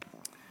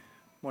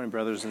Morning,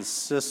 brothers and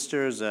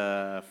sisters,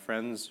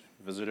 friends,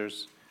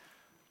 visitors.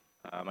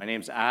 My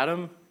name's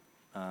Adam.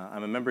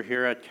 I'm a member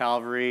here at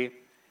Calvary,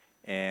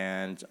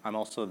 and I'm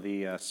also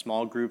the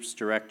small groups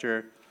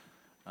director.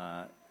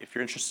 If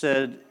you're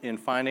interested in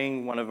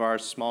finding one of our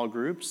small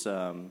groups,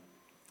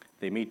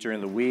 they meet during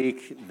the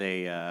week.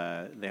 They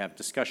have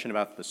discussion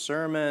about the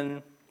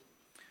sermon,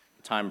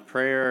 time of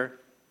prayer,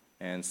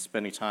 and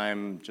spending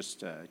time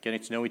just getting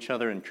to know each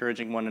other,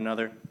 encouraging one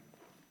another.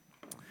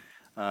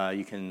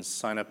 You can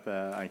sign up.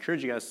 I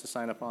encourage you guys to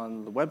sign up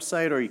on the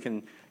website, or you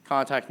can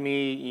contact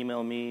me,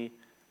 email me,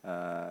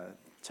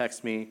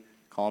 text me,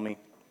 call me,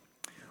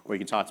 or you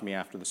can talk to me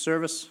after the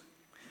service.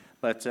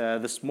 But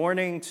this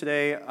morning,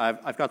 today,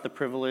 I've got the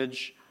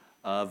privilege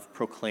of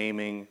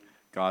proclaiming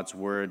God's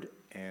Word,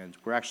 and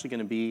we're actually going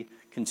to be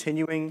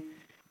continuing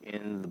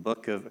in the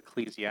book of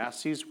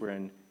Ecclesiastes. We're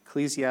in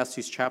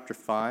Ecclesiastes chapter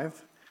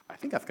 5. I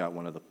think I've got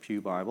one of the Pew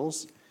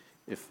Bibles.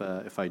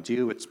 If I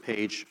do, it's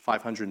page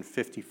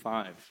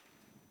 555.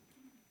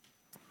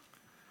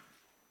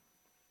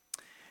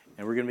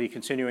 And we're going to be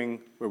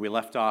continuing where we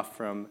left off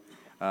from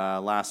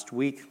last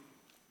week.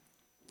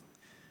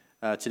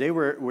 Today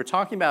we're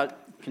talking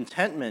about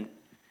contentment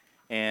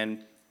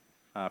and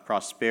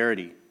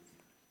prosperity.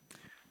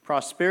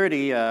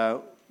 Prosperity,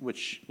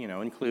 which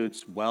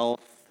includes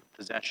wealth,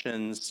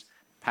 possessions,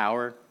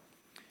 power,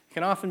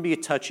 can often be a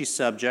touchy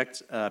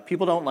subject.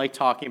 People don't like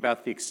talking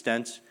about the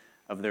extent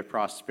of their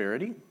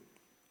prosperity,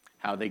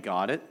 how they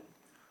got it,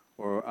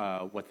 or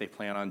what they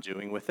plan on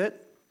doing with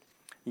it.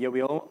 Yet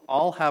we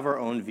all have our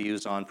own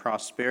views on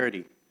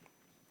prosperity.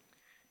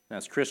 And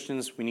as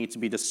Christians, we need to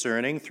be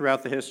discerning.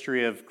 Throughout the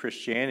history of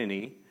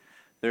Christianity,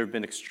 there have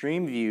been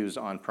extreme views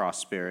on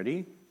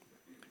prosperity,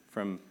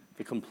 from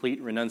the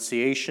complete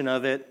renunciation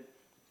of it,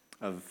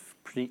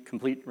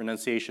 complete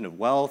renunciation of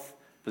wealth,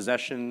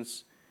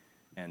 possessions,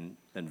 and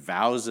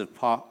vows of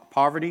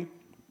poverty,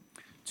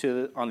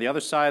 to, on the other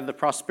side, the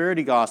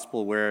prosperity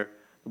gospel, where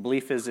the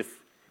belief is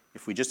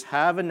if we just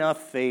have enough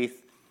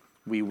faith,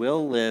 we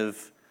will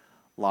live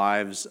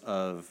lives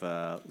of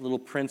little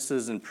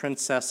princes and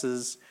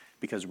princesses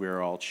because we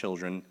are all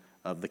children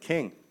of the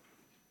King.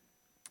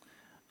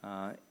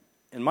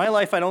 In my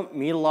life, I don't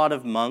meet a lot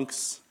of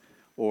monks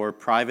or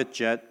private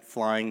jet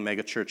flying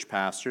megachurch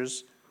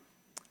pastors,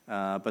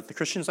 but the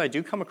Christians I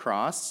do come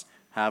across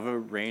have a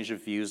range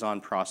of views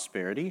on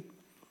prosperity.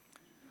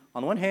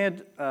 On one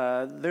hand,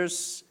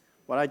 there's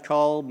what I'd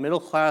call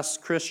middle-class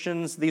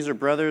Christians. These are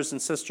brothers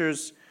and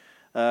sisters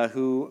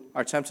who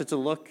are tempted to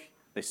look.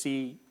 They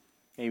see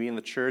maybe in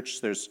the church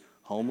there's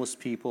homeless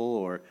people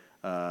or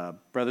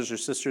brothers or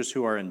sisters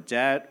who are in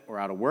debt or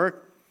out of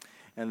work,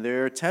 and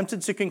they're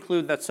tempted to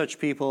conclude that such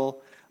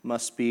people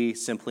must be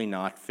simply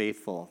not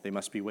faithful. They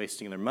must be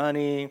wasting their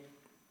money.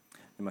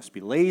 They must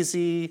be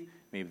lazy.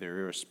 Maybe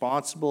they're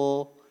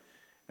irresponsible.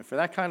 And for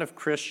that kind of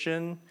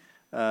Christian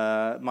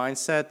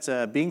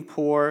mindset, being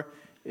poor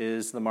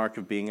is the mark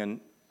of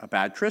being a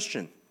bad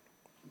Christian.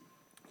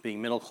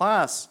 Being middle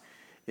class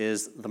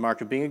is the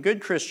mark of being a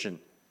good Christian.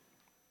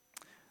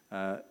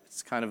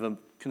 It's kind of a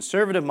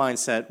conservative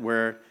mindset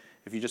where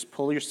if you just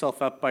pull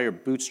yourself up by your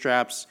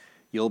bootstraps,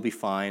 you'll be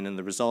fine. And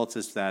the result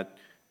is that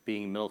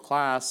being middle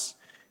class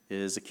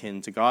is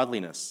akin to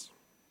godliness.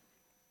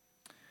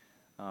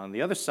 On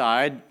the other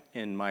side,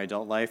 in my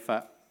adult life,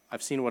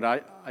 I've seen what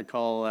I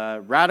call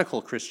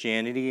radical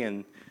Christianity,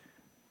 and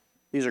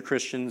these are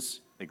Christians.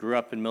 They grew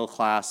up in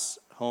middle-class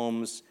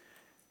homes.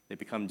 They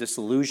become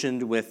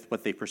disillusioned with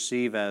what they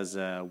perceive as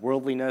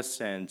worldliness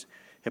and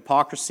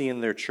hypocrisy in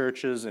their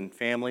churches and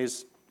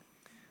families.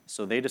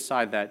 So they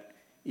decide that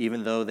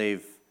even though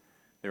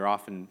they're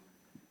often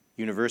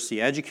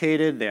university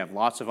educated, they have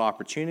lots of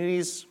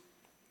opportunities,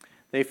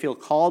 they feel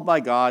called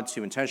by God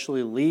to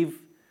intentionally leave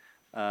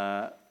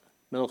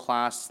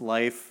middle-class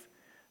life,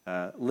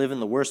 live in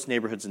the worst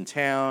neighborhoods in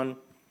town,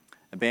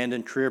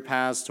 abandon career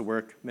paths to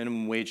work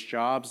minimum wage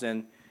jobs,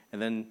 and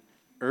then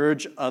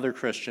urge other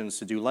Christians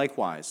to do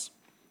likewise,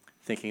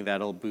 thinking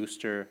that'll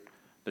boost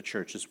the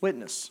church's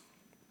witness.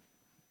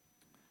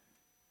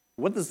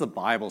 What does the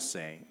Bible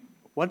say?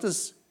 What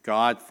does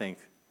God think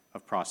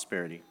of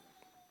prosperity?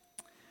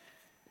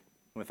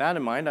 With that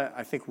in mind,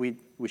 I think we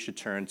should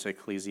turn to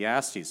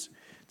Ecclesiastes.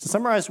 To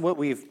summarize what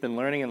we've been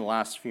learning in the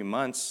last few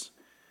months,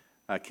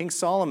 King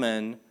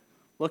Solomon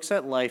looks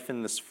at life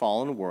in this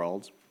fallen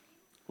world,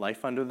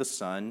 life under the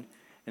sun,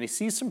 and he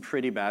sees some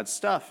pretty bad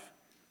stuff.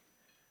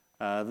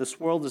 This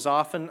world is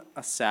often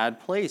a sad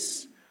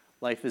place.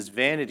 Life is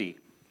vanity.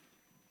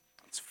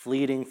 It's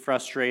fleeting,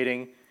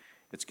 frustrating,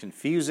 it's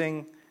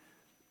confusing,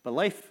 but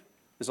life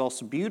is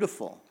also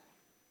beautiful.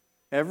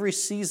 Every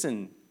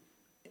season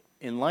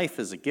in life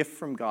is a gift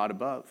from God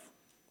above.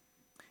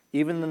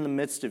 Even in the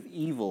midst of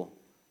evil,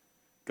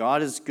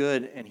 God is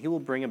good, and he will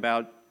bring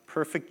about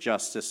perfect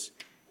justice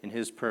in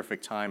his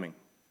perfect timing.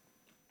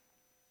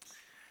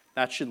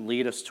 That should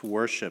lead us to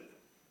worship.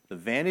 The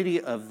vanity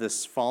of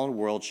this fallen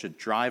world should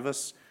drive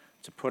us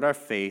to put our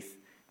faith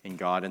in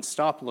God and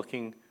stop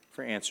looking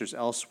for answers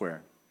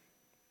elsewhere.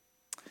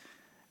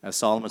 As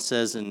Solomon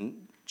says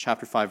in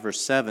chapter 5,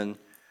 verse 7,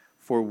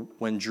 For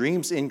when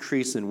dreams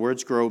increase and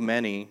words grow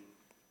many,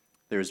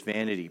 there is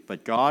vanity.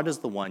 But God is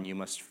the one you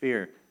must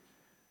fear.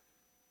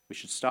 We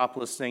should stop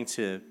listening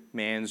to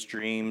man's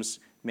dreams,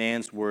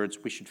 man's words.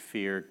 We should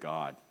fear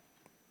God.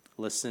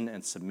 Listen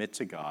and submit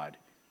to God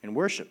and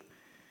worship.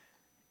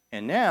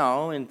 And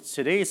now, in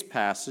today's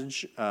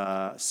passage,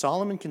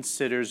 Solomon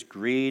considers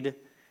greed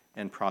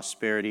and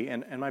prosperity.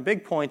 And my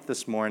big point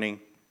this morning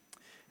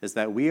is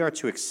that we are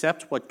to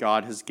accept what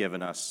God has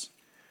given us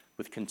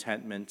with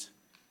contentment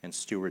and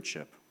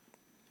stewardship.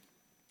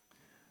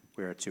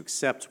 We are to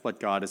accept what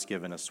God has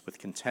given us with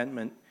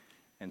contentment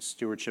and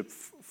stewardship.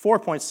 4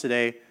 points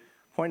today.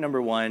 Point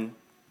number 1,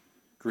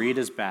 greed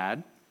is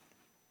bad.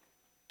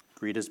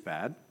 Greed is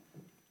bad.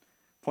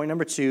 Point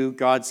number 2,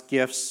 God's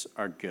gifts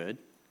are good.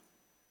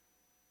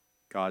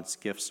 God's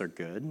gifts are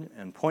good.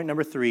 And point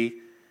number 3,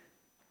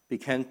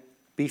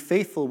 be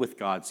faithful with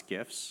God's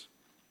gifts.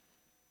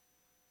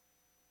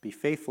 Be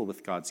faithful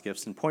with God's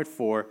gifts. And point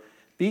 4,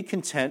 be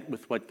content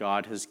with what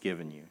God has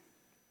given you.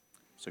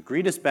 So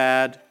greed is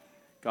bad.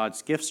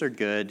 God's gifts are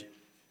good.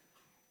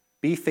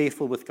 Be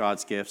faithful with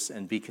God's gifts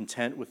and be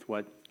content with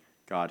what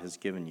God has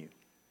given you.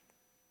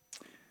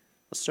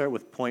 Let's start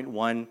with point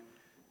 1.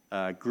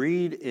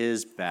 Greed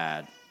is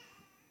bad.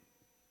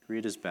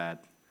 Greed is bad.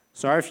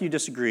 Sorry if you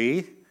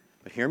disagree,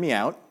 but hear me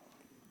out.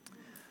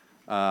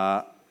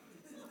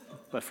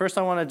 But first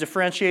I want to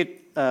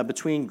differentiate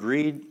between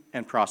greed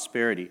and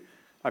prosperity.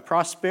 By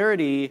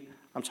prosperity,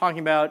 I'm talking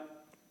about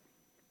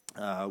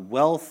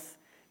wealth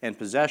and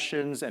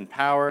possessions and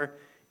power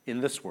in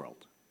this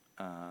world.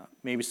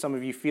 Maybe some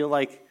of you feel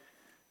like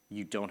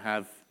you don't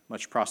have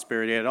much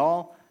prosperity at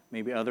all.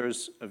 Maybe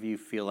others of you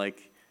feel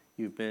like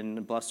you've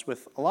been blessed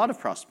with a lot of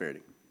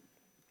prosperity.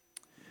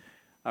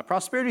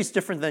 Prosperity is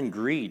different than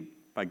greed.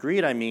 By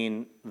greed, I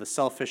mean the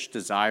selfish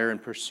desire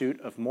and pursuit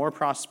of more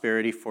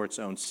prosperity for its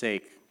own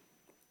sake.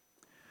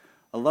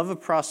 A love of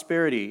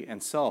prosperity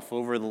and self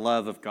over the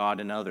love of God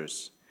and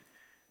others.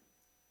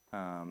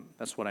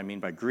 That's what I mean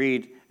by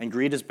greed. And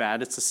greed is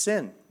bad. It's a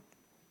sin.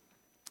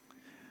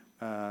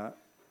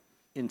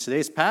 In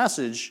today's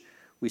passage,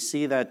 we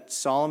see that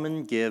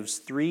Solomon gives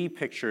 3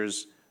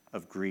 pictures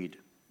of greed.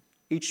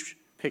 Each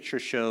picture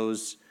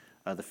shows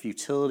the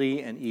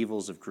futility and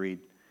evils of greed.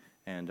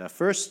 And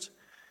first,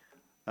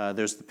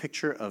 there's the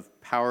picture of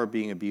power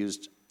being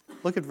abused.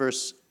 Look at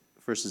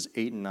verses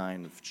 8 and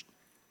 9 of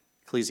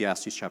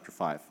Ecclesiastes chapter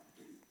 5.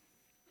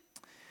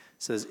 It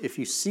says, "If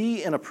you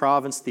see in a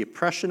province the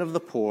oppression of the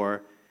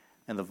poor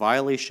and the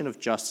violation of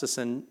justice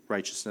and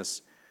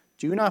righteousness,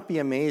 do not be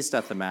amazed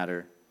at the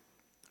matter,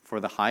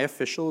 for the high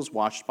official is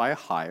watched by a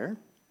higher,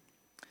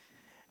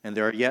 and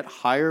there are yet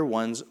higher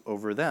ones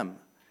over them.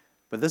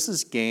 But this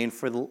is gain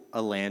for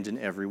a land in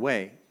every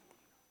way,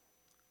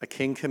 a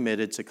king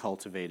committed to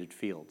cultivated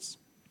fields."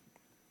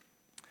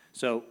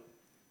 So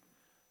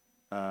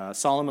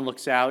Solomon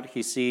looks out,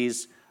 he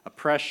sees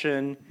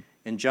oppression,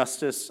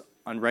 injustice,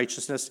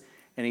 unrighteousness,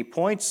 and he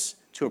points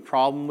to a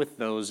problem with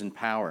those in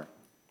power.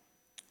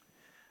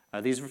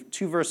 These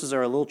 2 verses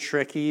are a little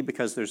tricky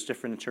because there's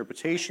different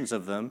interpretations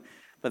of them,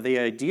 but the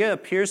idea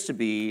appears to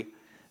be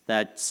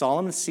that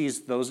Solomon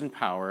sees those in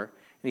power,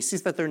 and he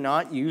sees that they're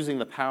not using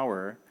the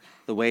power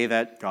the way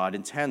that God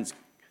intends.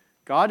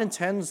 God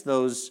intends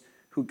those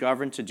who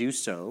govern to do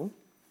so,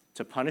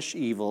 to punish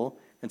evil,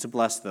 and to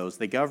bless those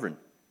they govern.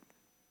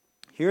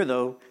 Here,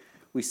 though,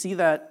 we see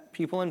that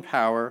people in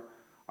power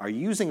are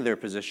using their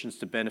positions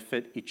to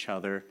benefit each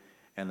other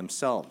and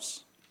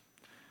themselves.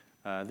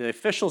 The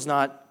official's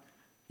not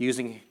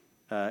using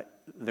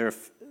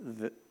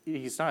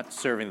he's not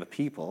serving the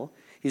people.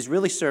 He's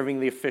really serving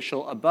the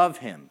official above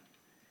him,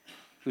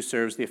 who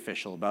serves the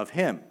official above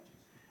him,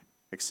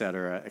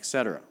 etc.,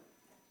 etc.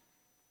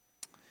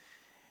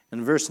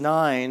 In verse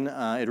 9,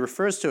 it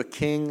refers to a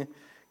king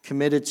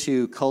committed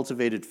to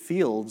cultivated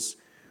fields,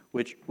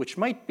 which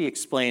might be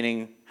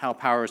explaining how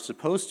power is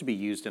supposed to be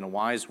used in a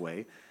wise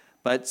way,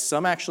 but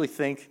some actually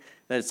think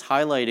that it's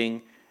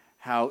highlighting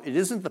how it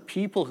isn't the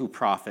people who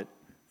profit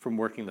from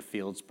working the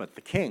fields, but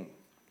the king.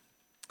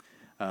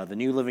 The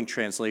New Living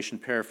Translation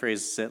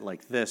paraphrases it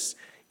like this: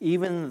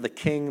 "Even the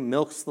king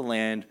milks the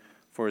land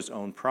for his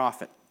own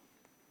profit."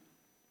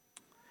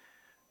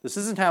 This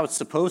isn't how it's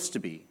supposed to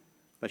be,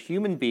 but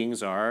human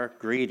beings are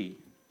greedy.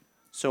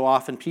 So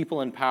often people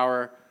in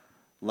power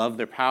love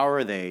their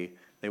power, they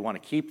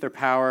want to keep their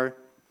power,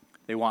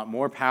 they want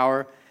more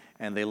power,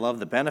 and they love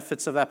the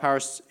benefits of that power,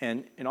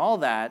 and in all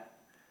that,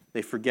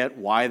 they forget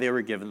why they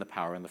were given the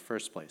power in the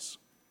first place.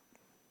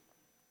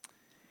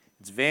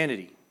 It's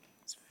vanity.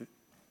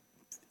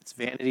 It's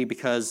vanity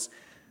because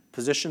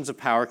positions of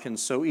power can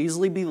so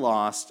easily be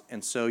lost,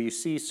 and so you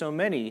see so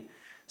many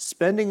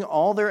spending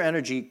all their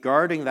energy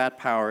guarding that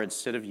power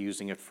instead of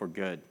using it for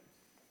good.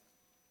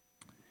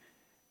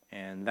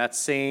 And that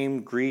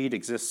same greed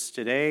exists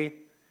today.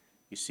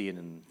 You see it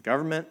in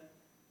government,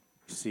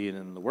 you see it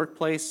in the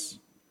workplace,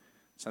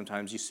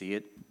 sometimes you see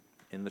it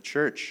in the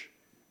church.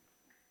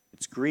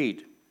 It's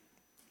greed.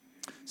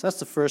 So that's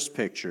the first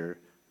picture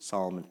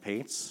Solomon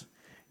paints.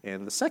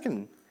 And the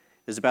second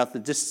is about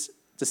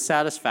the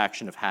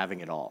dissatisfaction of having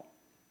it all.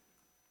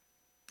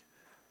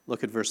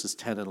 Look at verses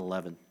 10 and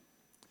 11.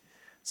 It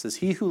says,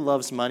 "He who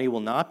loves money will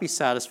not be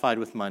satisfied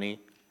with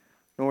money,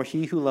 nor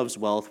he who loves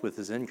wealth with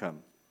his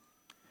income.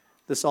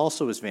 This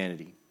also is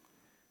vanity.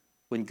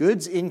 When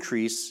goods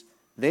increase,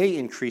 they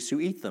increase who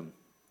eat them.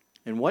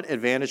 And what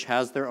advantage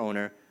has their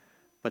owner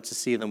but to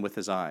see them with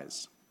his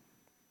eyes?"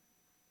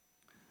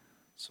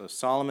 So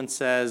Solomon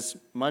says,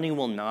 money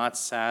will not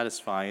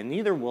satisfy, and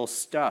neither will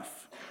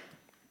stuff.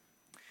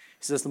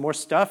 He says the more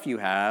stuff you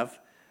have,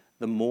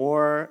 the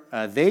more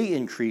they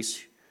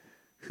increase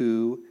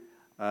who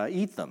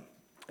eat them.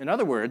 In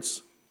other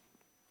words,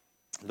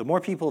 the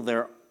more people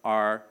there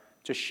are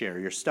to share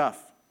your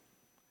stuff.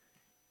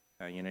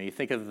 You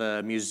think of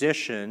the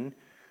musician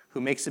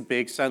who makes it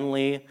big.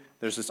 Suddenly,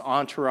 there's this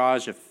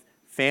entourage of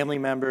family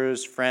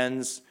members,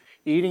 friends,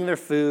 eating their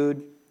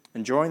food,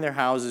 enjoying their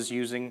houses,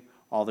 using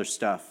all their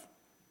stuff.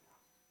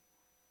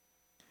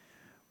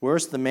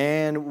 Worse, the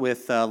man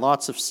with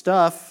lots of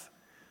stuff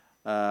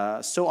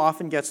so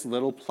often gets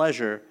little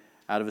pleasure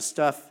out of his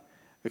stuff,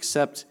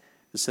 except,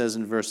 it says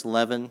in verse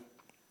 11,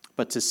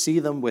 but to see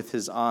them with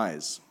his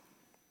eyes.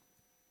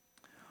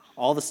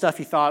 All the stuff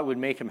he thought would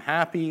make him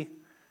happy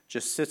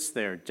just sits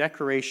there,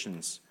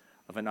 decorations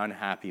of an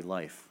unhappy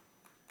life.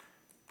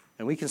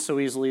 And we can so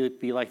easily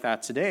be like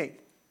that today,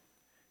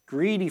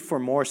 greedy for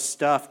more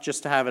stuff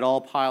just to have it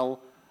all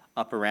pile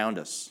up around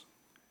us.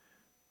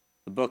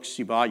 The books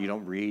you bought, you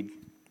don't read.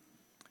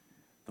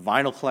 The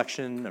vinyl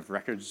collection of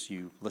records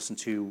you listen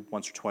to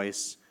once or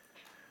twice.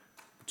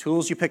 The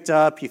tools you picked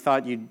up, you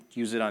thought you'd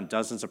use it on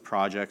dozens of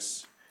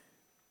projects.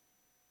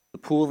 The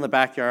pool in the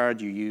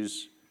backyard you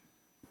use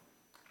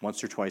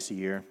once or twice a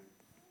year.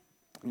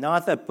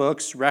 Not that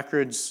books,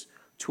 records,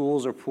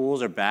 tools, or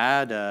pools are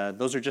bad.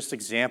 Those are just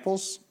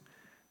examples.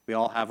 We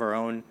all have our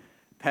own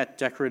pet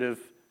decorative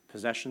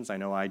possessions. I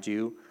know I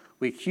do.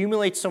 We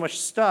accumulate so much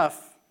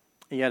stuff,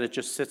 and yet it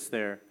just sits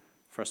there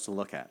for us to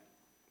look at.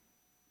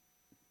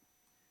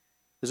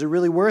 Is it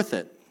really worth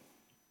it?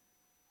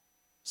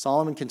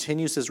 Solomon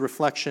continues his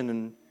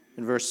reflection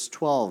in verse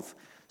 12.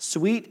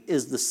 "Sweet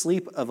is the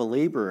sleep of a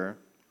laborer,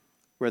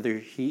 whether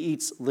he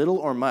eats little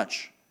or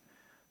much,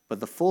 but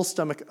the full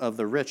stomach of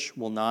the rich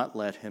will not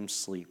let him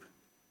sleep."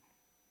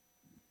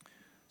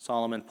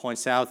 Solomon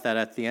points out that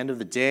at the end of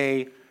the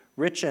day,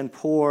 rich and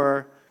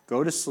poor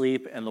go to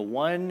sleep, and the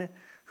one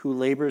who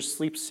labors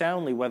sleeps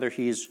soundly, whether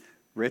he's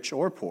rich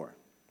or poor.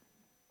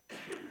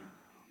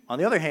 On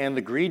the other hand,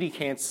 the greedy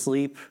can't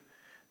sleep.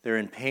 They're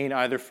in pain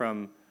either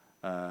from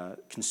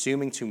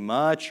consuming too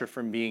much or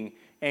from being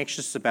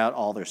anxious about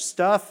all their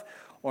stuff,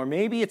 or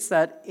maybe it's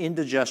that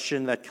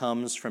indigestion that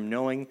comes from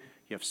knowing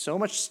you have so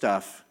much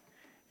stuff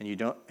and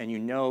you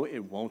know it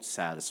won't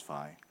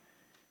satisfy.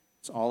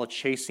 It's all a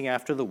chasing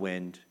after the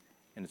wind,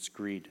 and it's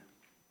greed.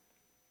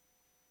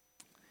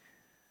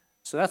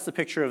 So that's the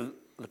picture of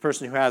the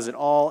person who has it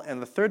all,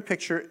 and the third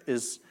picture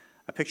is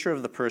a picture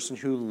of the person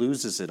who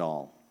loses it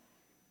all.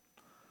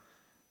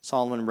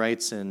 Solomon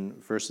writes in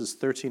verses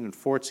 13 and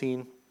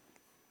 14,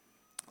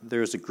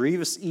 "There is a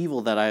grievous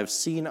evil that I have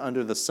seen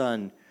under the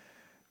sun.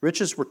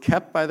 Riches were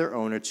kept by their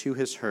owner to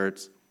his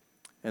hurt,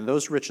 and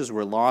those riches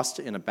were lost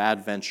in a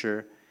bad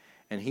venture,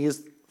 and he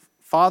is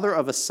father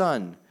of a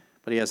son,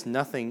 but he has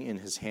nothing in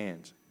his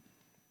hand."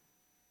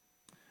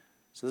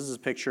 So this is a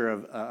picture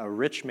of a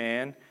rich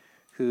man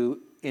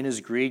who, in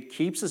his greed,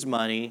 keeps his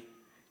money,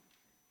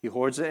 he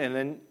hoards it, and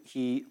then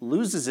he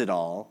loses it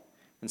all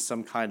in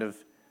some kind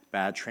of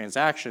bad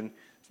transaction.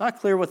 It's not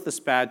clear what this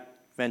bad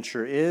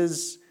venture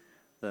is.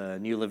 The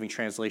New Living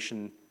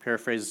Translation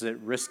paraphrases it,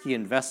 risky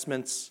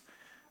investments.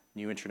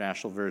 New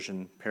International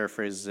Version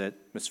paraphrases it,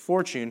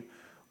 misfortune.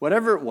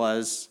 Whatever it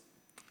was,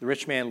 the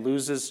rich man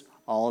loses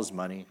all his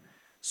money,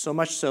 so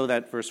much so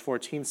that verse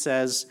 14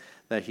 says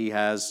that he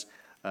has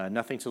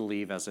nothing to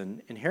leave as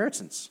an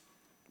inheritance.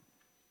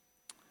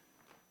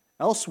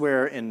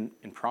 Elsewhere in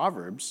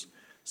Proverbs,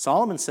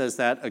 Solomon says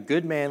that a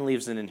good man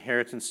leaves an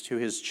inheritance to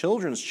his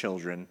children's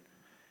children,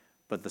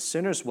 but the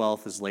sinner's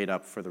wealth is laid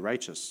up for the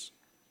righteous.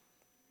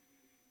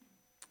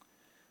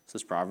 So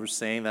this Proverbs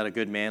saying that a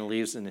good man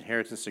leaves an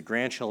inheritance to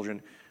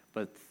grandchildren,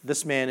 but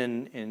this man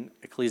in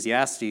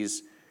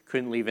Ecclesiastes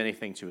couldn't leave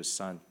anything to his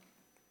son.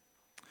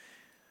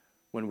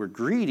 When we're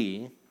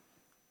greedy,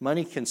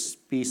 money can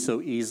be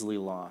so easily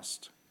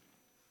lost.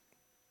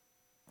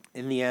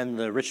 In the end,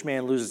 the rich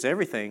man loses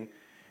everything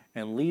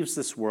and leaves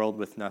this world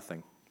with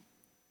nothing.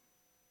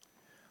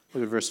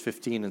 Look at verse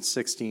 15 and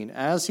 16.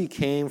 "As he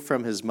came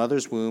from his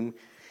mother's womb,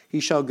 he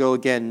shall go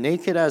again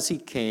naked as he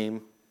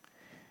came,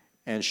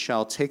 and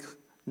shall take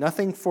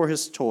nothing for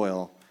his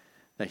toil,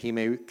 that he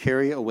may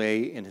carry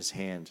away in his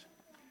hand.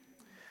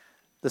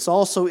 This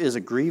also is a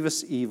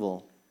grievous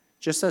evil.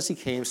 Just as he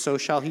came, so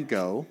shall he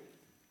go.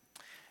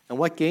 And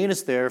what gain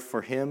is there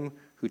for him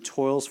who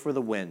toils for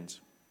the wind?"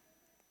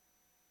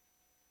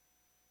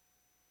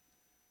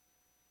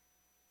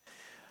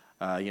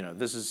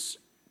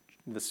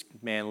 This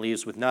man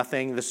leaves with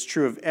nothing. This is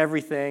true of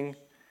everything.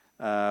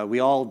 We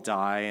all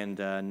die, and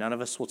none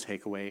of us will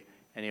take away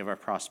any of our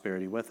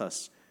prosperity with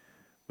us.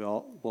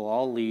 We'll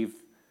all leave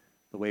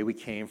the way we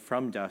came,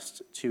 from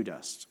dust to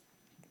dust.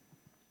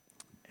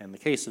 In the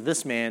case of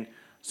this man,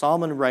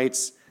 Solomon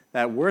writes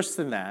that worse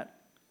than that,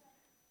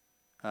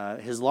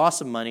 his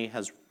loss of money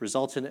has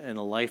resulted in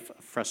a life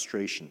of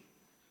frustration.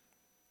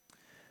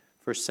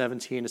 Verse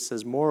 17, it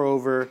says,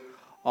 "Moreover,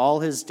 all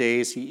his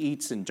days he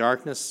eats in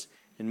darkness,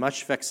 in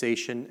much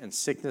vexation and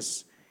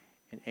sickness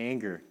and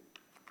anger."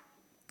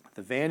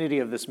 The vanity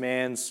of this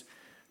man's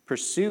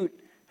pursuit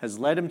has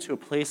led him to a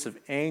place of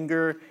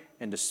anger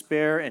and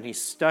despair, and he's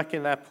stuck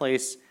in that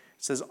place, it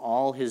says,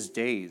 all his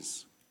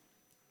days.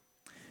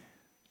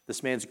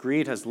 This man's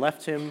greed has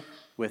left him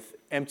with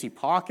empty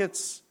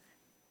pockets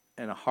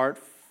and a heart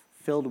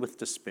filled with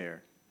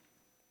despair.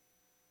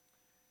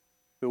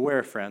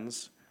 Beware,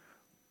 friends.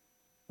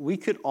 We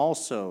could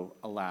also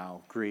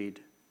allow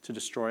greed to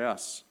destroy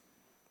us,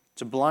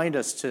 to blind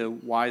us to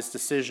wise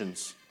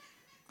decisions,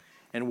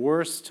 and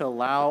worse, to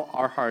allow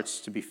our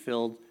hearts to be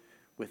filled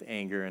with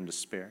anger and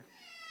despair.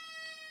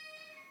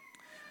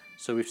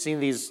 So we've seen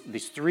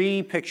these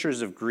three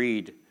pictures of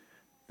greed: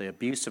 the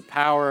abuse of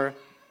power,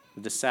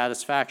 the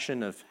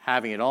dissatisfaction of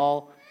having it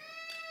all,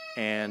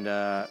 and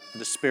the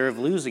despair of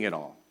losing it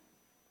all.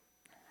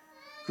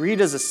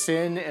 Greed is a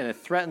sin, and it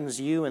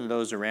threatens you and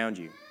those around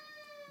you.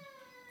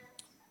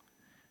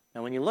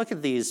 Now, when you look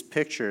at these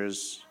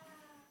pictures,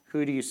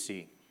 who do you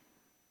see?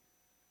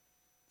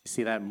 You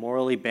see that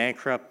morally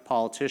bankrupt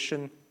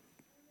politician,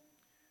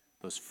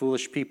 those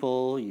foolish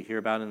people you hear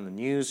about in the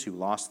news who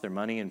lost their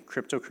money in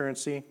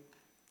cryptocurrency,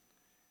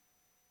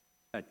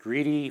 that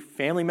greedy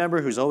family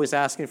member who's always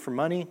asking for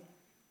money.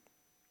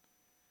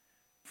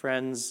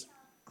 Friends,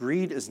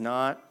 greed is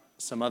not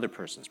some other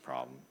person's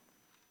problem.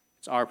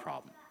 It's our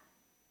problem.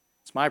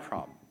 It's my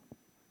problem.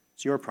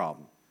 It's your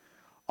problem.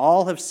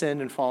 All have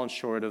sinned and fallen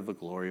short of the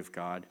glory of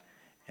God.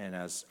 And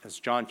as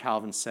John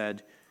Calvin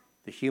said,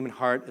 the human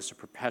heart is a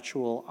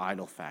perpetual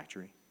idol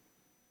factory.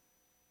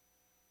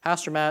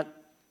 Pastor Matt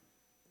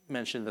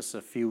mentioned this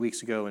a few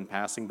weeks ago in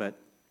passing,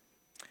 but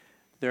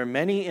there are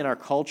many in our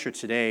culture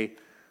today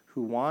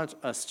who want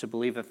us to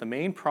believe that the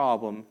main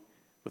problem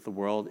with the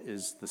world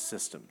is the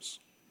systems.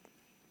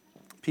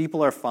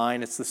 People are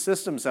fine. It's the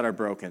systems that are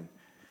broken.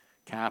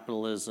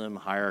 Capitalism,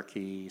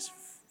 hierarchies,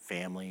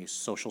 families,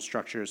 social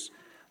structures.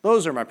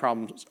 Those are my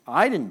problems.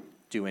 I didn't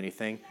do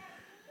anything.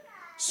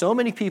 So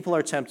many people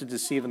are tempted to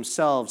see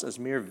themselves as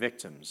mere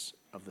victims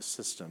of the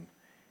system.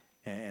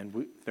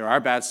 And there are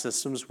bad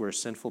systems. We're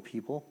sinful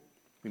people.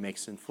 We make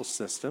sinful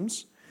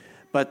systems.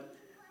 But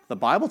the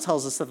Bible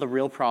tells us that the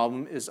real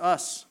problem is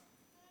us.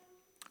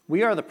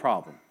 We are the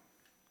problem.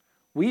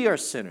 We are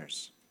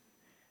sinners.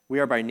 We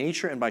are by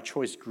nature and by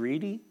choice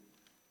greedy.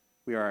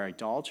 We are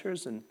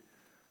idolaters, and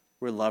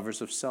we're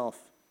lovers of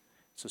self.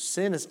 So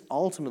sin is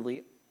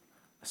ultimately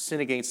a sin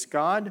against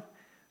God.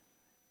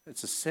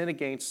 It's a sin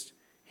against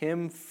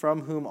Him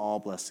from whom all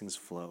blessings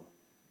flow.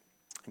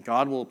 And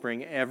God will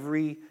bring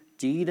every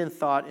deed and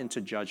thought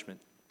into judgment.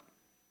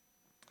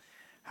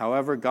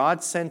 However,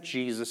 God sent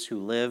Jesus, who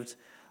lived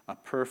a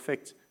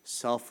perfect,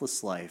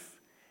 selfless life,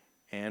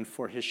 and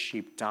for His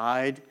sheep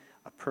died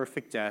a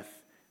perfect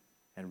death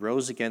and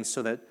rose again,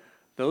 so that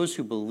those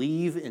who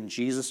believe in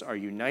Jesus are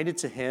united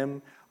to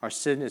Him. Our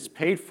sin is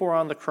paid for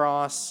on the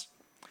cross.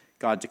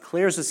 God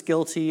declares us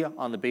guilty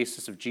on the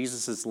basis of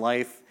Jesus'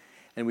 life,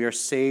 and we are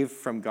saved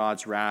from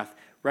God's wrath,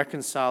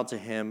 reconciled to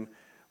Him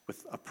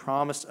with a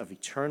promise of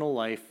eternal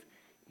life,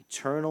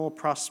 eternal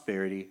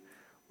prosperity,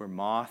 where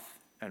moth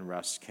and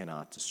rust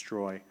cannot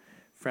destroy.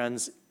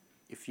 Friends,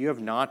 if you have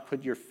not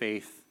put your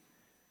faith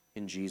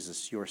in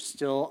Jesus, you are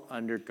still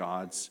under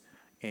God's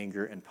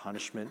anger and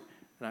punishment.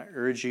 And I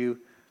urge you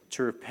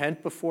to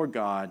repent before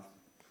God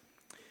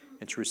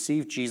and to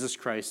receive Jesus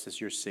Christ as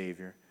your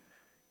Savior.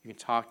 You can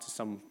talk to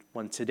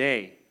someone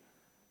today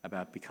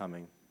about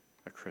becoming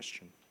a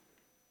Christian.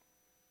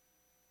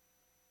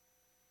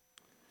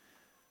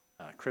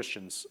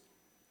 Christians,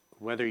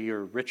 whether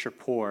you're rich or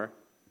poor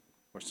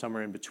or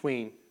somewhere in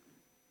between,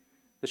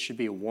 this should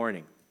be a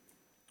warning.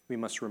 We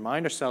must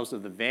remind ourselves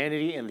of the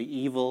vanity and the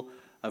evil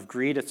of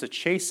greed. It's a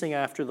chasing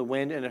after the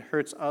wind, and it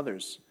hurts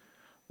others.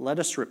 Let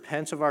us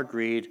repent of our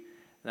greed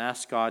and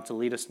ask God to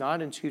lead us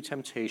not into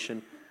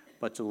temptation,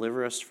 but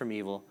deliver us from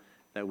evil,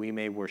 that we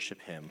may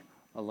worship Him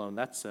alone.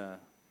 That's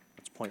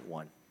point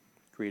one.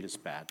 Greed is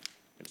bad.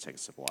 I'm going to take a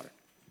sip of water.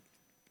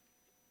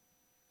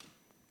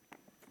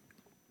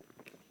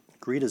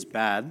 Greed is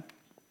bad.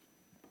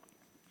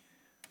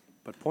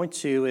 But point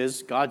two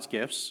is God's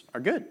gifts are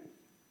good.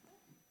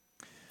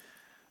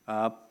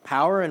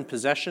 Power and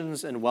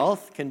possessions and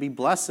wealth can be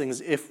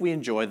blessings if we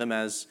enjoy them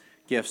as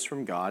gifts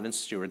from God and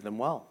steward them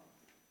well.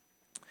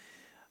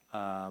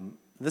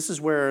 This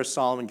is where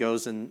Solomon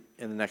goes in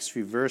the next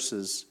few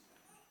verses.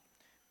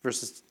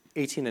 Verses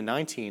 18 and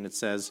 19, it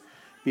says,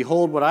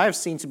 "Behold, what I have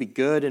seen to be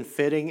good and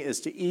fitting is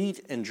to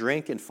eat and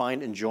drink and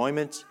find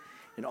enjoyment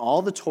in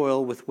all the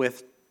toil with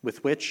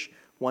which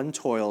one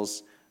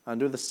toils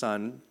under the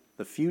sun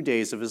the few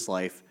days of his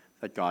life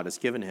that God has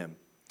given him.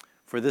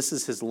 For this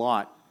is his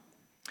lot.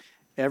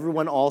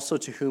 Everyone also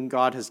to whom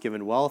God has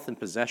given wealth and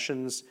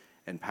possessions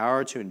and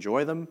power to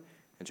enjoy them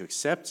and to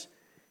accept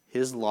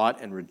his lot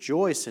and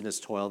rejoice in his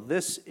toil,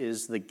 this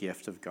is the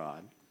gift of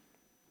God.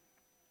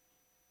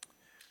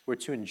 We're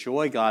to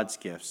enjoy God's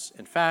gifts.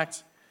 In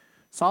fact,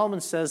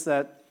 Solomon says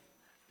that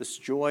this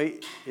joy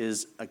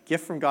is a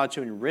gift from God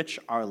to enrich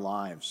our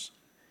lives.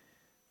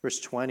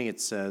 Verse 20,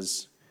 it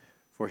says,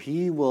 "For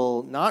he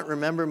will not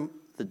remember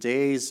the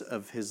days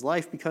of his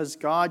life because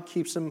God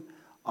keeps him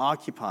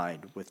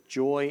occupied with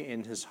joy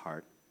in his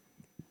heart."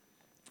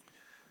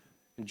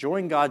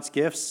 Enjoying God's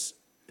gifts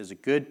is a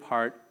good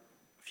part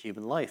of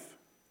human life.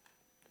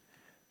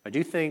 I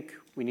do think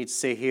we need to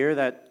say here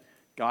that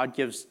God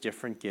gives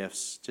different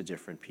gifts to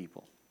different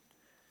people.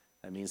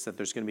 That means that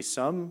there's going to be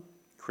some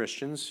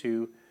Christians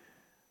who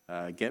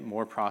get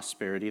more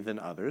prosperity than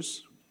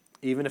others,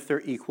 even if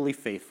they're equally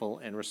faithful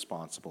and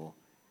responsible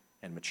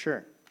and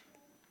mature.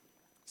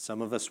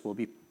 Some of us will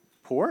be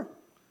poor,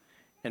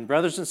 and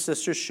brothers and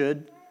sisters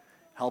should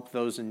help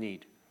those in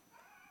need.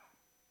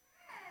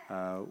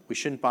 We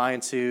shouldn't buy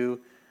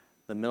into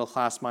the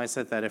middle-class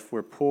mindset that if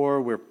we're poor,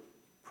 we're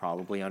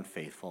probably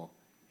unfaithful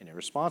and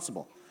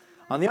irresponsible.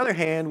 On the other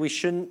hand, we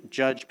shouldn't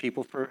judge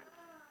people for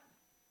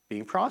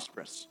being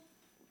prosperous.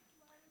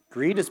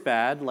 Greed is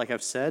bad, like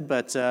I've said,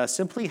 but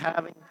simply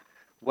having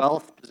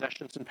wealth,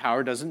 possessions, and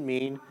power doesn't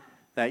mean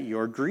that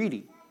you're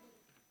greedy.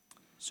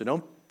 So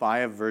don't buy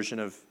a version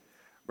of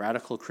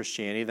radical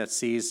Christianity that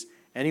sees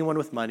anyone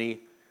with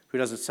money who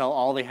doesn't sell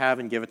all they have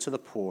and give it to the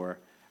poor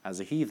as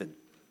a heathen.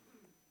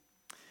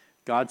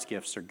 God's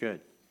gifts are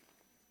good.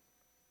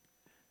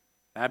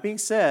 That being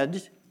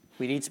said,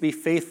 we need to be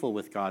faithful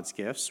with God's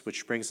gifts,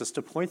 which brings us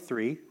to point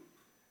 3.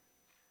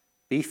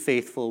 Be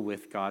faithful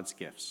with God's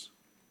gifts.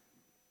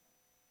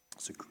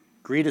 So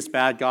greed is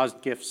bad, God's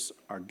gifts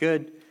are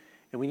good,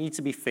 and we need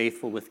to be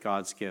faithful with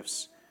God's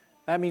gifts.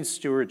 That means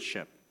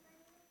stewardship.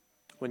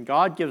 When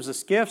God gives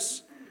us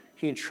gifts,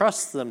 he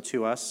entrusts them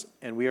to us,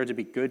 and we are to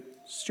be good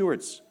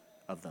stewards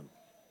of them.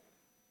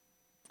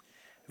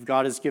 If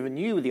God has given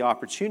you the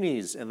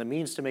opportunities and the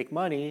means to make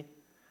money,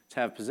 to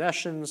have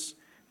possessions,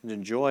 and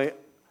enjoy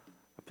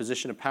a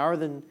position of power,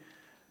 then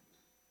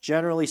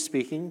generally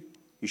speaking,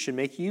 you should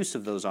make use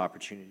of those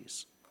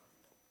opportunities.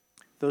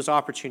 Those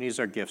opportunities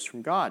are gifts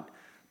from God.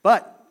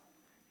 But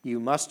you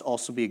must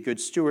also be a good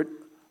steward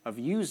of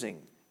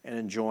using and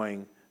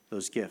enjoying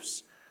those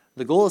gifts.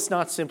 The goal is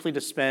not simply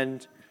to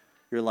spend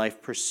your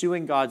life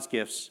pursuing God's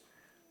gifts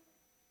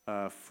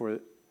for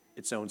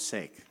its own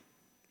sake.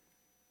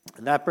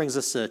 And that brings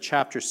us to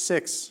chapter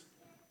 6,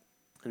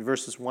 in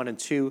verses 1 and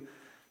 2.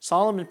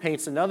 Solomon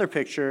paints another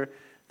picture,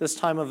 this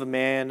time of a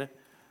man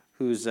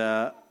who's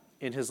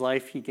in his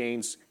life he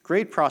gains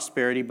great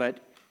prosperity, but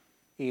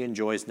he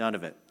enjoys none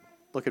of it.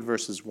 Look at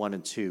verses 1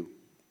 and 2,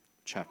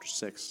 chapter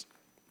 6.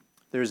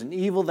 "There is an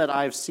evil that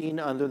I have seen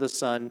under the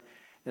sun,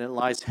 and it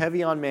lies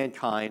heavy on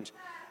mankind,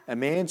 a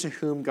man to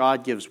whom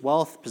God gives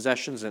wealth,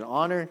 possessions, and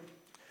honor,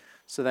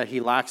 so that he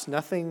lacks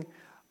nothing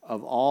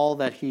of all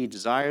that he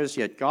desires,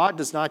 yet God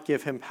does not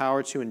give him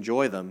power to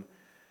enjoy them,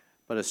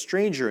 but a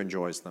stranger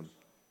enjoys them.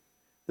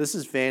 This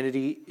is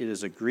vanity, it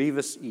is a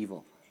grievous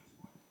evil."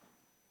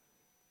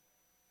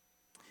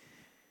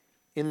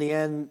 In the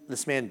end,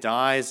 this man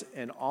dies,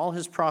 and all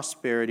his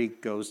prosperity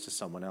goes to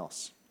someone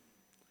else.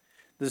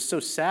 This is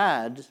so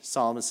sad,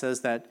 Solomon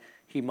says, that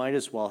he might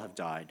as well have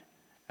died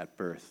at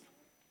birth.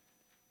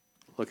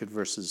 Look at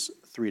verses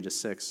 3 to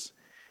 6.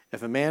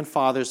 "If a man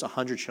fathers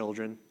 100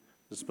 children,"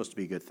 this is supposed to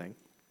be a good thing,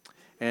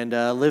 "and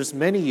lives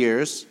many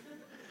years,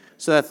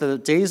 so that the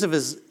days of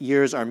his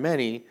years are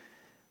many,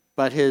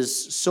 but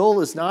his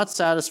soul is not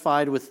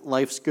satisfied with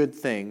life's good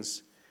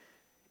things,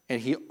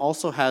 and he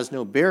also has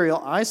no burial,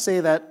 I say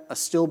that a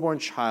stillborn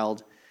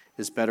child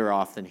is better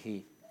off than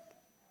he.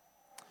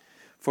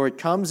 For it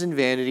comes in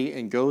vanity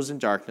and goes in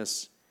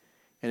darkness,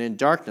 and in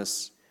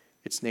darkness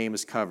its name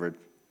is covered.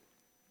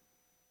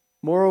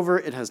 Moreover,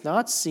 it has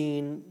not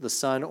seen the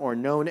sun or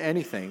known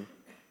anything,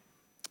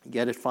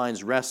 yet it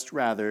finds rest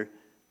rather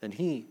than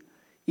he.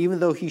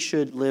 Even though he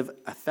should live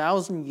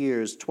 1,000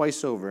 years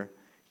twice over,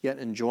 yet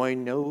enjoy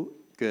no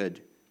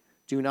good,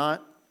 do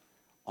not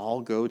all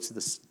go to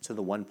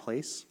the one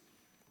place?"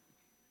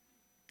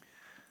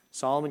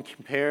 Solomon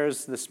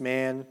compares this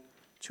man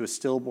to a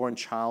stillborn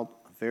child,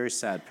 a very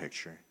sad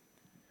picture.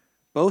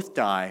 Both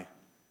die,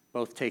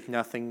 both take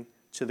nothing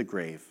to the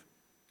grave.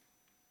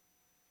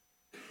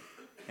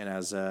 And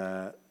as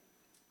the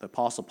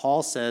Apostle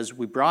Paul says,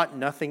 we brought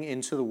nothing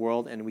into the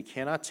world, and we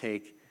cannot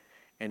take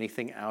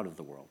anything out of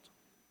the world.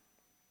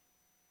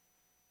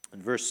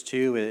 In verse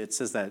 2, it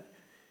says that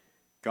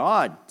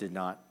God did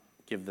not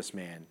give this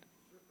man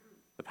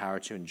the power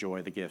to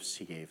enjoy the gifts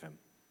he gave him.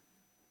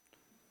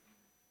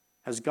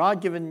 Has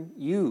God given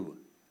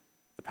you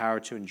the power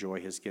to enjoy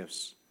his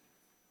gifts?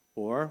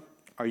 Or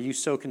are you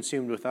so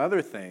consumed with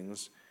other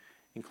things,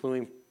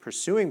 including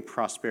pursuing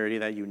prosperity,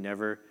 that you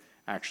never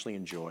actually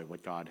enjoy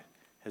what God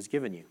has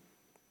given you?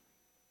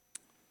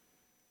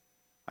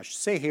 I should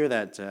say here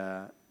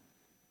that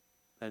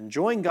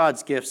enjoying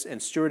God's gifts and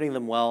stewarding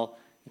them well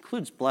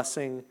includes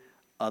blessing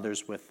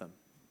others with them.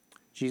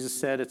 Jesus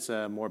said it's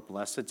more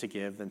blessed to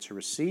give than to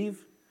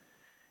receive.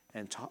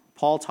 And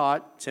Paul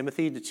taught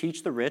Timothy to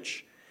teach the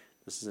rich.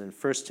 This is in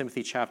 1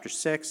 Timothy chapter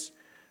 6,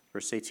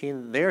 verse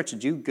 18. They are to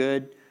do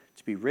good,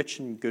 to be rich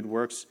in good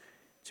works,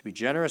 to be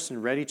generous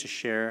and ready to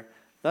share,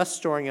 thus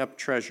storing up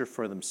treasure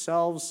for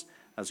themselves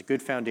as a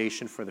good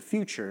foundation for the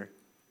future,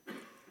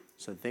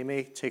 so that they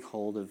may take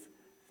hold of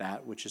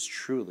that which is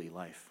truly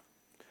life.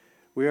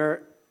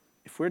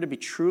 If we're to be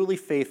truly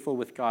faithful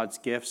with God's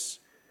gifts,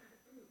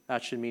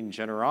 that should mean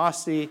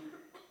generosity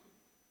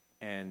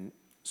and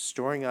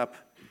storing up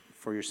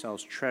for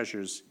yourselves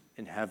treasures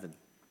in heaven.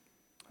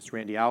 As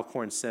Randy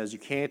Alcorn says, you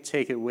can't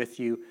take it with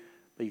you,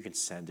 but you can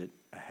send it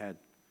ahead.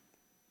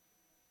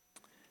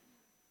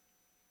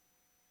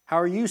 How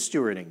are you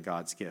stewarding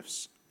God's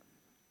gifts?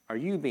 Are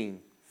you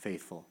being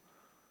faithful?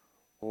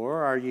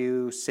 Or are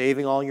you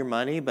saving all your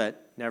money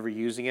but never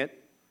using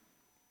it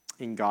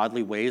in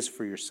godly ways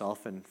for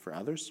yourself and for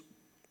others?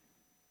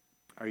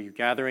 Are you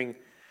gathering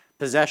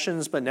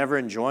possessions but never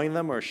enjoying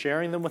them or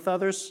sharing them with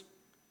others?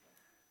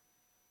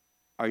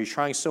 Are you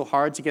trying so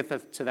hard to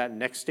get to that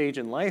next stage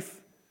in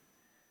life,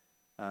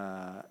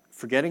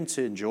 forgetting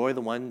to enjoy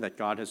the one that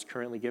God has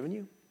currently given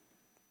you?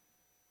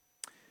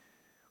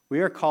 We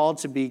are called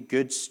to be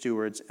good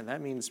stewards, and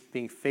that means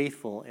being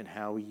faithful in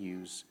how we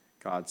use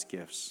God's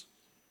gifts.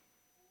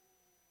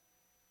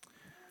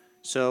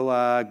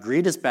 So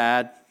greed is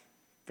bad.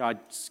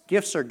 God's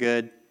gifts are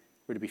good.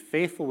 We're to be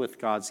faithful with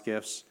God's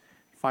gifts.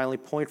 Finally,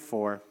 point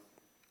 4,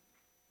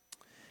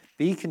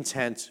 be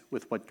content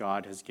with what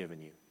God has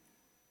given you.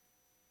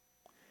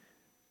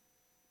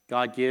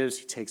 God gives,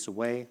 he takes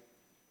away.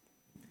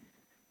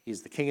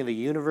 He's the king of the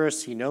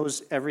universe. He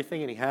knows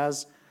everything, and he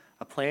has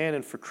a plan.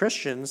 And for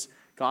Christians,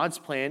 God's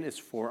plan is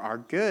for our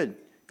good.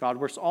 God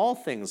works all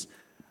things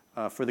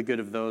for the good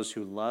of those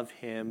who love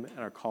him and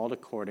are called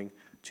according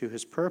to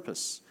his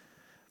purpose.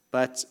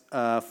 But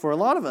for a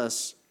lot of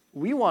us,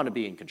 we want to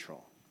be in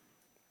control.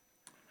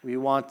 We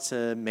want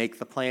to make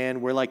the plan.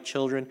 We're like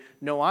children.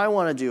 No, I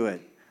want to do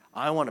it.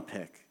 I want to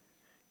pick.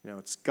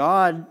 It's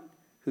God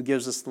who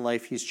gives us the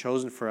life he's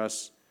chosen for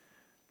us.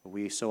 But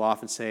we so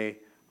often say,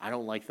 I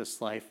don't like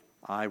this life.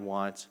 I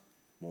want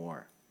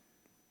more.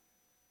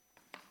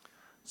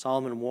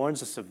 Solomon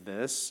warns us of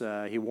this.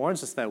 He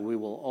warns us that we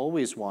will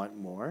always want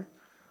more.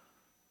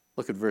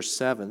 Look at verse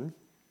 7.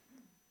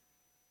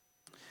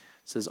 It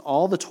says,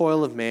 all the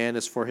toil of man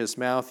is for his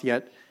mouth,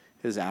 yet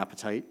his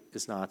appetite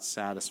is not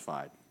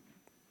satisfied.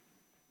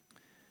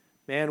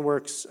 Man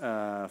works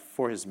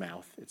for his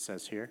mouth, it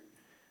says here,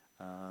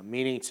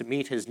 meaning to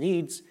meet his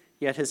needs,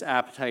 yet his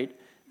appetite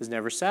is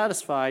never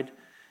satisfied.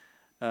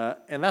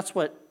 And that's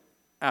what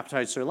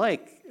appetites are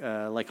like.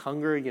 Like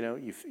hunger,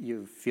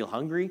 you feel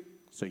hungry,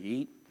 so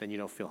you eat, then you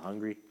don't feel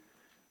hungry.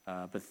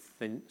 But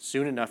then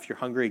soon enough, you're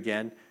hungry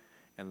again,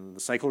 and the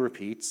cycle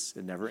repeats.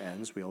 It never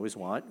ends. We always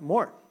want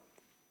more.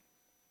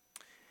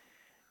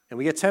 And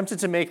we get tempted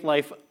to make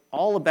life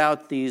all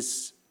about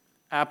these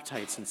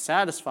appetites and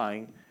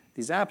satisfying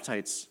these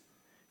appetites.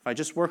 If I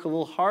just work a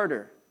little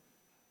harder,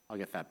 I'll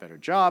get that better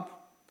job.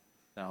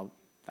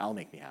 That'll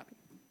make me happy.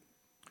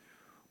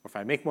 Or if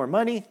I make more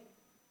money,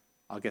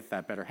 I'll get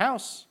that better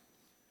house.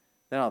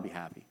 Then I'll be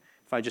happy.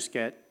 If I just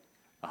get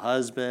a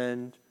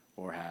husband,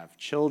 or have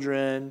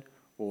children,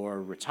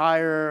 or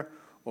retire,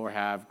 or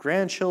have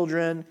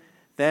grandchildren,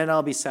 then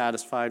I'll be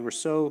satisfied. We're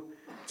so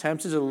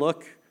tempted to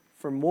look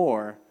for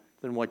more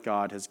than what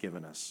God has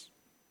given us.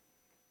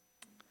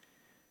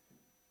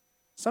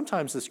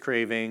 Sometimes this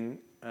craving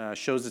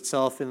shows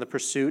itself in the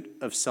pursuit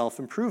of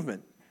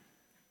self-improvement.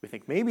 We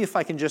think, maybe if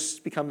I can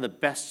just become the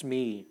best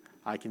me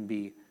I can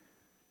be,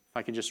 if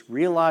I can just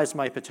realize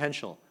my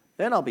potential,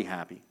 then I'll be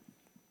happy.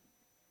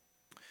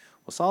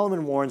 Well,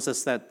 Solomon warns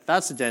us that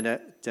that's a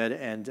dead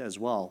end as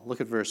well.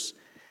 Look at verse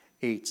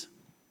 8. It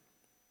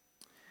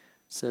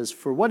says,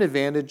 for what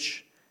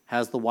advantage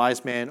has the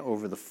wise man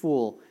over the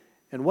fool,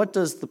 and what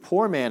does the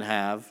poor man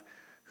have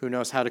who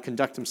knows how to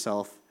conduct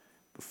himself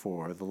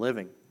before the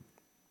living?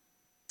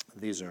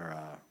 These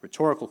are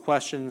rhetorical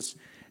questions.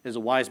 Is a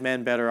wise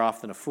man better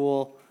off than a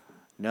fool?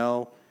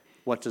 No.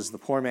 What does the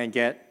poor man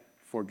get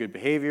for good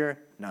behavior?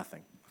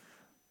 Nothing.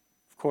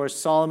 Of course,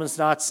 Solomon's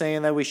not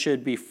saying that we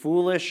should be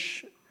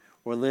foolish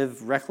or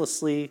live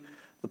recklessly.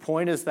 The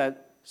point is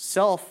that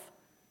self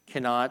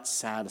cannot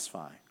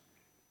satisfy.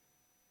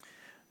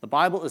 The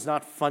Bible is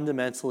not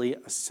fundamentally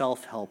a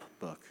self-help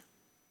book.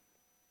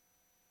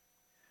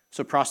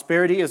 So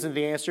prosperity isn't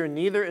the answer,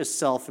 neither is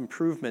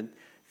self-improvement.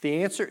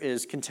 The answer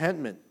is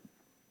contentment.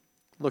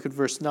 Look at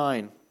verse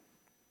 9.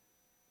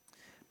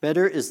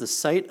 Better is the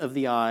sight of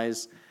the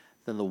eyes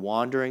than the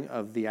wandering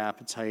of the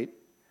appetite.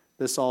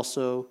 This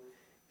also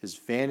is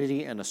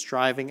vanity and a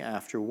striving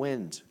after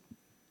wind.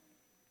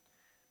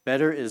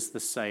 Better is the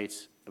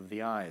sight of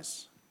the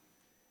eyes.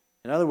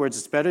 In other words,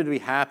 it's better to be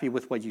happy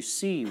with what you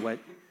see, what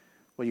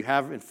you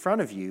have in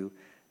front of you,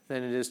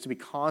 than it is to be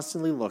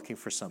constantly looking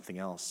for something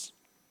else.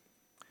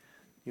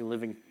 New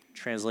Living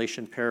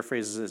Translation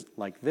paraphrases it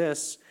like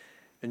this: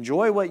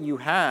 enjoy what you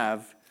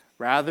have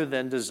rather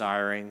than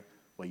desiring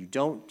what you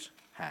don't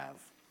have.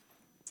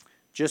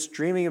 Just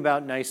dreaming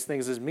about nice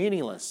things is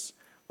meaningless,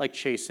 like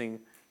chasing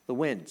the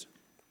wind.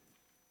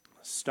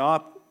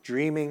 Stop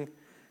dreaming.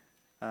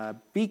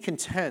 Be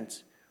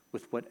content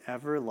with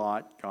whatever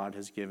lot God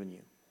has given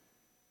you.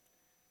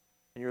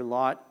 And your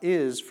lot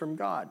is from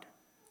God.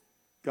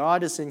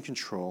 God is in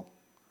control.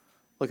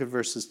 Look at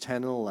verses 10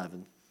 and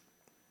 11.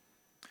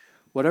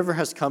 Whatever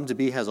has come to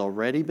be has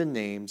already been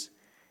named,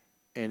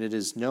 and it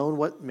is known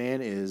what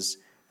man is,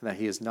 and that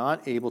he is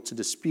not able to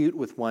dispute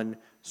with one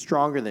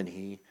stronger than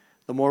he.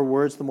 The more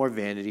words, the more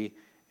vanity,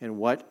 and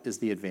what is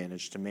the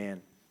advantage to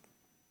man?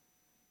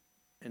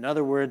 In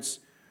other words,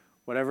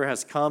 whatever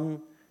has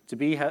come to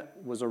be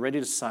was already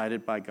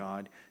decided by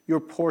God. Your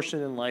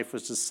portion in life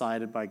was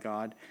decided by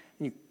God.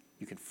 And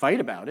you can fight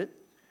about it,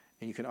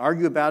 and you can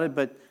argue about it,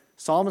 but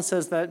Solomon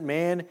says that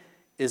man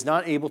is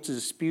not able to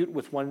dispute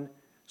with one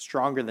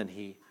stronger than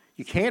he.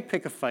 You can't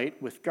pick a fight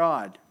with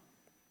God.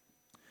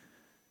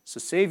 So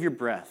save your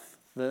breath.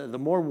 The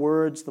more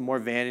words, the more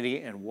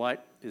vanity, and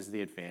what is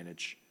the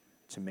advantage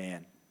to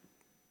man?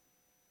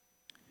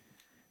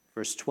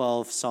 Verse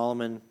 12,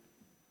 Solomon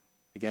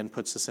again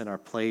puts us in our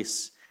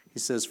place. He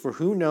says, "For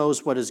who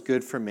knows what is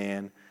good for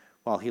man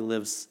while he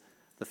lives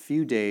the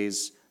few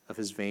days of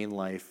his vain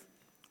life,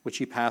 which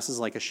he passes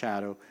like a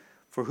shadow?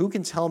 For who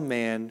can tell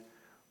man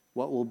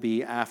what will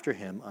be after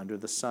him under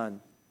the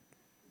sun?"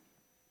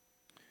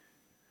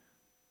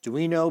 Do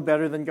we know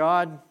better than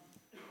God?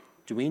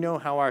 Do we know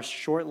how our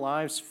short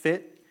lives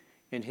fit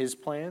in his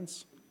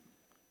plans?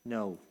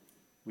 No,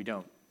 we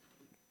don't.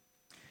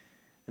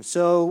 And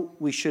so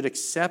we should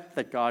accept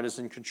that God is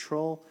in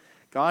control.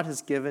 God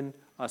has given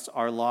us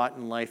our lot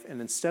in life,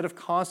 and instead of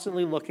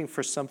constantly looking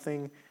for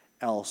something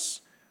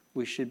else,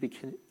 we should be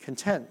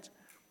content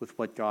with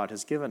what God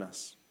has given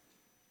us.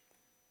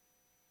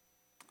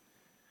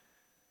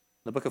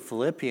 In the book of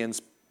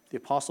Philippians, the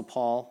Apostle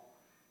Paul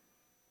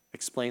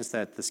explains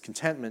that this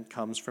contentment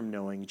comes from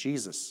knowing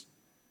Jesus.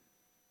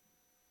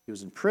 He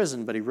was in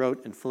prison, but he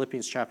wrote in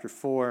Philippians chapter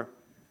 4,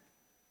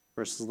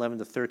 verses 11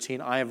 to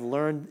 13, "I have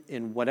learned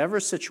in whatever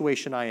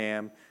situation I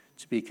am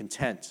to be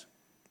content.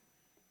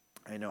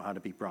 I know how to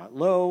be brought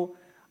low.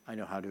 I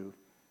know how to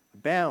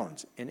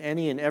abound. In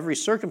any and every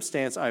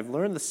circumstance, I've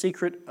learned the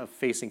secret of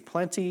facing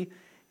plenty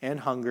and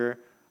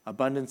hunger,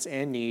 abundance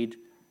and need.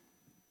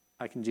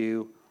 I can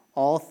do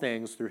all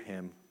things through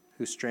him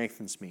who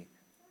strengthens me."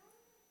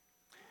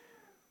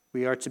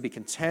 We are to be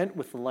content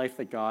with the life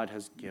that God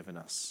has given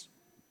us.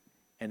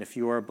 And if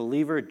you are a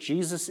believer,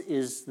 Jesus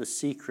is the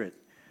secret.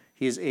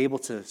 He is able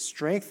to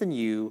strengthen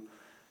you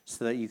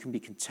so that you can be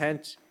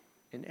content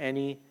in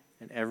any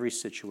and every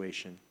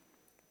situation.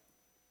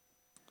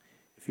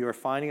 If you are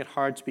finding it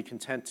hard to be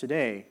content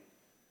today,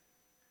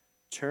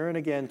 turn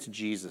again to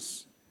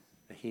Jesus,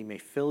 that he may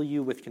fill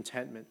you with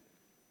contentment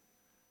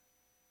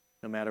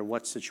no matter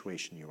what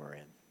situation you are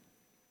in.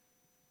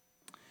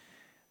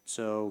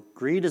 So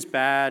greed is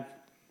bad.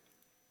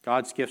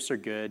 God's gifts are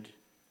good.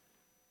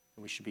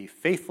 And we should be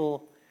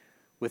faithful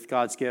with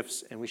God's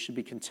gifts, and we should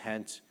be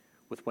content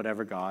with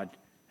whatever God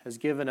has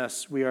given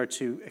us. We are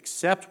to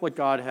accept what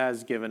God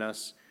has given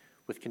us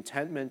with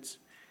contentment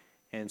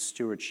and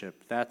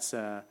stewardship. That's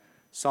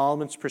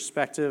Solomon's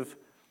perspective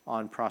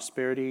on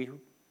prosperity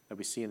that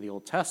we see in the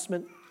Old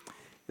Testament.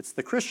 It's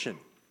the Christian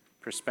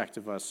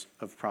perspective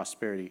of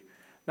prosperity.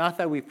 Not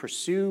that we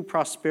pursue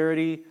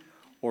prosperity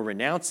or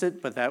renounce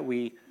it, but that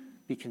we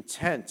be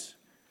content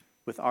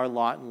with our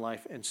lot in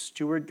life and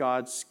steward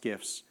God's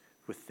gifts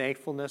with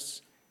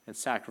thankfulness and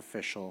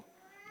sacrificial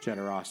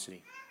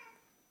generosity.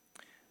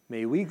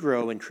 May we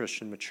grow in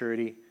Christian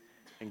maturity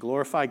and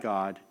glorify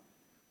God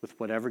with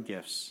whatever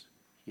gifts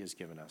he has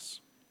given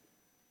us.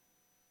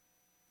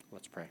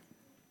 Let's pray.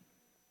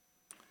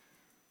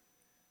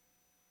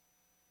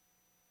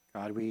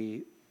 God,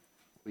 we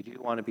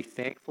do want to be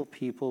thankful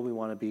people. We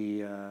want to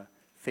be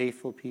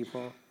faithful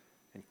people,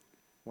 and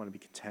we want to be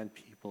content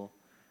people.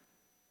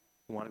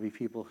 We want to be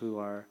people who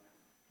are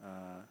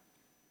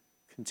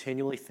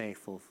continually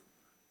thankful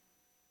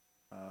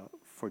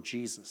for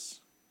Jesus,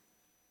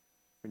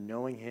 for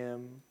knowing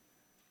him,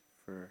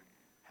 for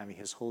having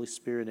his Holy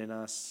Spirit in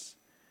us,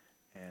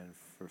 and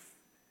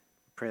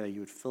pray that you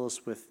would fill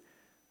us with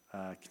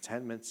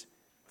contentment,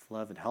 with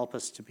love, and help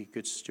us to be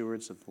good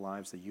stewards of the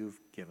lives that you've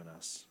given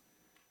us.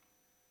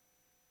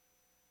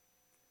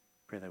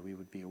 Pray that we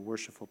would be a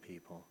worshipful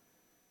people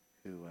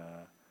who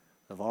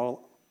live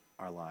all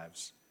our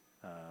lives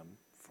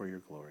for your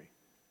glory.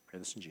 Pray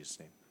this in Jesus'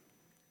 name.